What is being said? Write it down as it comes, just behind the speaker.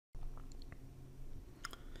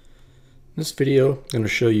In this video, I'm going to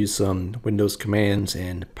show you some Windows commands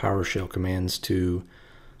and PowerShell commands to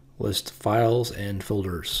list files and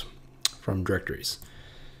folders from directories.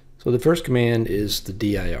 So the first command is the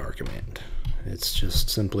dir command. It's just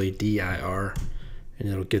simply dir, and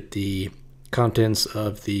it'll get the contents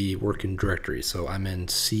of the working directory. So I'm in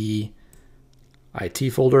CIT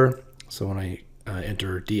folder, so when I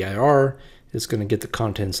enter dir, it's going to get the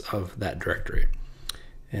contents of that directory.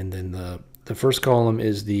 And then the first column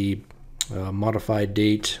is the modified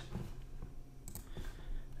date,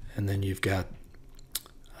 and then you've got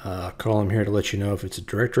a column here to let you know if it's a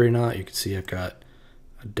directory or not. You can see I've got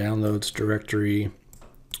a downloads directory,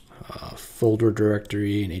 a folder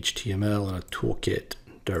directory, an HTML, and a toolkit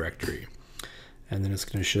directory. And then it's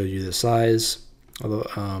going to show you the size of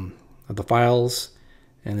the files,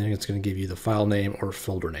 and then it's going to give you the file name or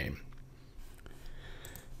folder name.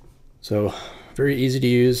 So very easy to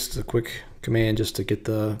use. It's a quick command just to get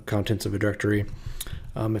the contents of a directory.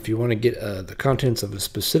 If you want to get the contents of a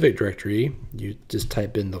specific directory, you just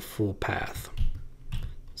type in the full path.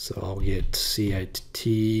 So I'll get CIT,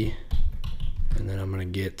 and then I'm going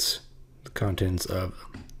to get the contents of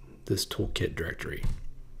this toolkit directory.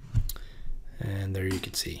 And there you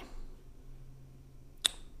can see.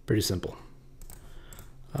 Pretty simple.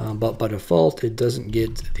 But by default, it doesn't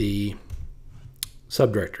get the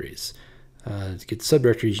subdirectories. To get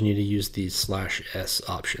subdirectories, you need to use the /s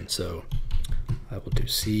option. So I will do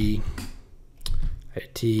CIT.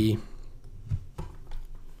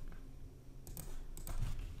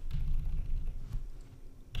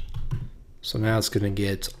 So now it's going to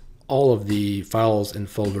get all of the files and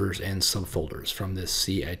folders and subfolders from this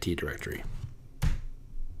CIT directory.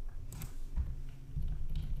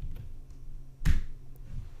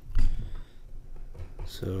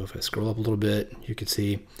 So if I scroll up a little bit, you can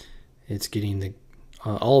see it's getting the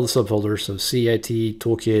all the subfolders. So CIT,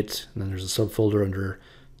 toolkit, and then there's a subfolder under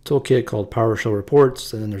toolkit called PowerShell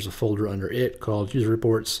reports, and then there's a folder under it called user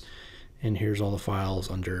reports, and here's all the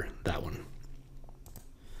files under that one.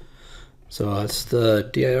 So that's the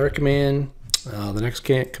dir command. The next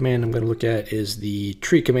command I'm going to look at is the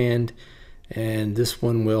tree command, and this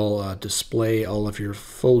one will display all of your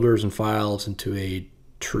folders and files into a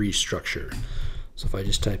tree structure. So if I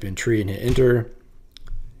just type in tree and hit enter,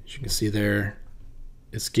 as you can see there,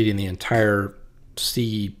 it's getting the entire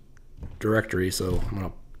C directory. So I'm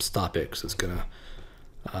going to stop it because it's going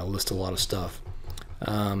to list a lot of stuff.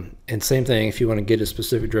 And same thing, if you want to get a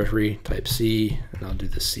specific directory, type C, and I'll do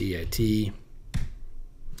the CIT.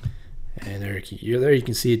 And there you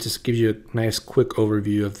can see it just gives you a nice quick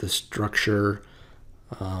overview of the structure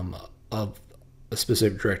of a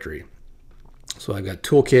specific directory. So I've got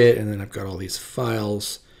toolkit, and then I've got all these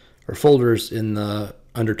files or folders in the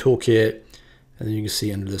under toolkit, and then you can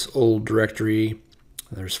see under this old directory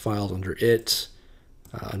there's files under it.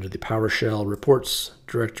 Under the PowerShell reports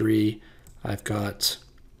directory, I've got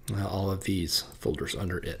all of these folders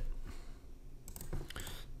under it.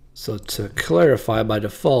 So to clarify, by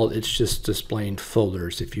default it's just displaying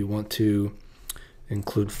folders. If you want to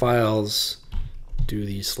include files, do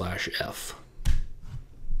the /f.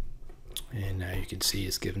 And now you can see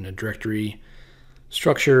it's given a directory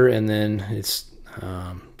structure, and then it's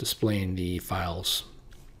displaying the files.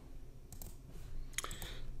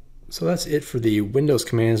 So that's it for the Windows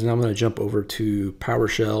commands. Now I'm going to jump over to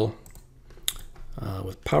PowerShell.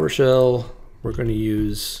 With PowerShell, we're going to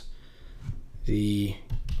use the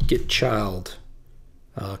getChild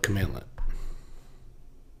commandlet.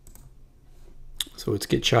 So it's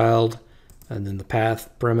getChild, and then the path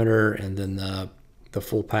parameter, and then the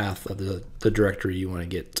full path of the directory you want to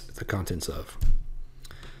get the contents of.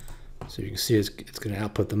 So you can see it's going to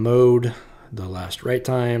output the mode, the last write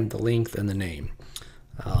time, the length, and the name.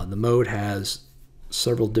 The mode has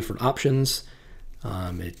several different options,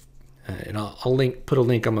 and I'll put a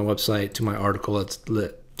link on my website to my article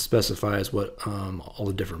that specifies what all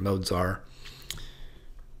the different modes are.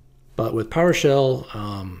 But with PowerShell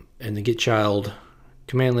and the getChild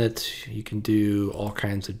commandlet, you can do all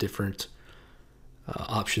kinds of different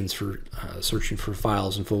options for searching for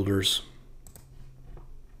files and folders.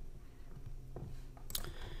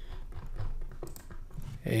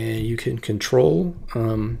 And you can control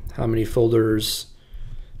how many folders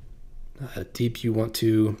deep you want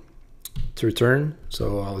to return.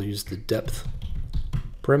 So I'll use the depth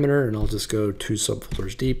parameter, and I'll just go 2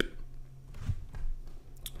 subfolders deep.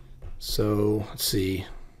 So let's see.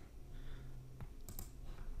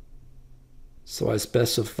 So I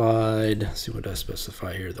specified, let's see what I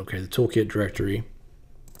specify here. Okay, the toolkit directory.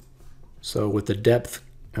 So with the depth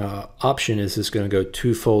option, is this going to go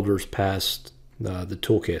 2 folders past the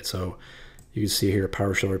toolkit? So You can see here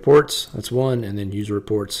PowerShell reports, that's 1, and then user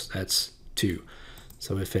reports, that's 2.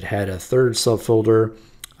 So if it had a third subfolder,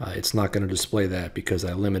 it's not going to display that because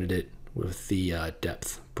I limited it with the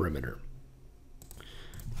depth perimeter.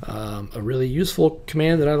 A really useful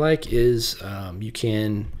command that I like is you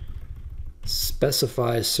can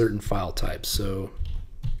specify certain file types. So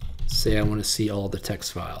say I want to see all the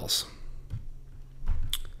text files.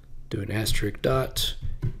 Do an *.txt,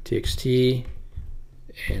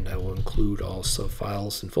 and I will include all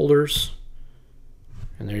subfiles and folders.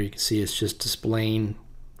 And there you can see it's just displaying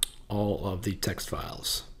all of the text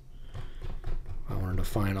files. I wanted to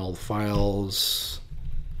find all the files,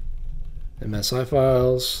 MSI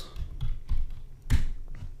files,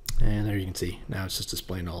 and there you can see now it's just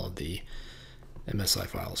displaying all of the MSI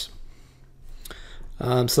files.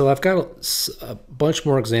 So I've got a bunch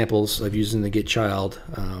more examples of using the getChild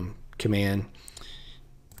command.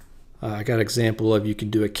 I got an example of you can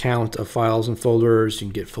do a count of files and folders, you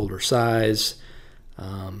can get folder size,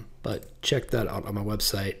 but check that out on my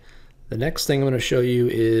website. The next thing I'm going to show you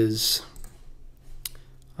is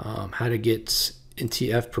how to get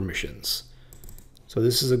NTFS permissions. So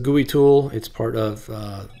this is a GUI tool. It's part of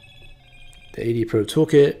the AD Pro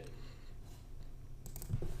Toolkit.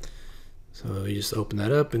 So you just open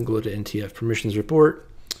that up and go to NTFS Permissions Report,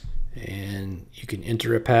 and you can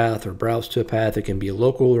enter a path or browse to a path. It can be a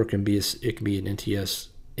local, or it can be an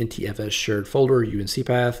NTFS shared folder UNC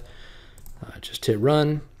path. Just hit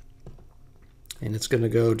run, and it's going to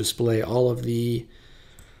go display all of the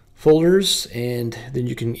folders, and then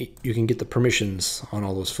you can get the permissions on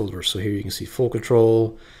all those folders. So here you can see full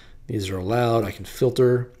control. These are allowed. I can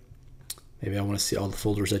filter. Maybe I want to see all the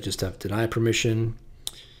folders that just have deny permission.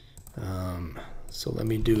 So let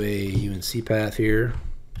me do a UNC path here.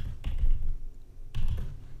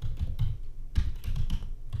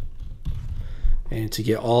 And to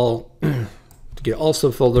get all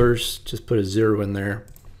subfolders, just put a 0 in there.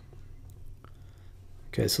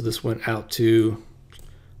 Okay, so this went out to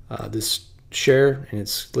this share, and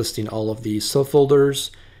it's listing all of the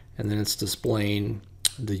subfolders, and then it's displaying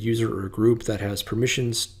the user or group that has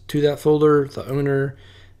permissions to that folder, the owner,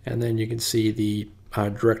 and then you can see the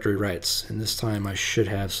directory rights. And this time I should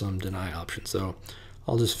have some deny options. So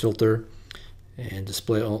I'll just filter and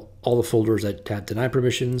display all the folders that have deny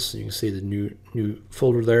permissions. You can see the new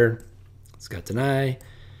folder there. It's got deny.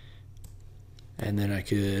 And then I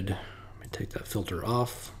could take that filter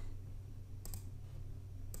off.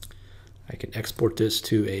 I can export this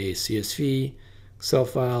to a CSV, Excel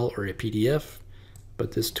file, or a PDF.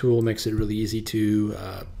 But this tool makes it really easy to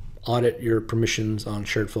audit your permissions on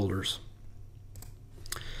shared folders.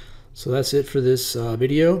 So that's it for this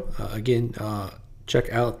video. Again, check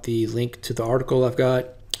out the link to the article I've got.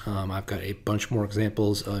 I've got a bunch more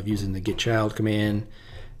examples of using the getChild command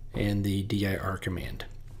and the dir command.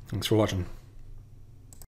 Thanks for watching.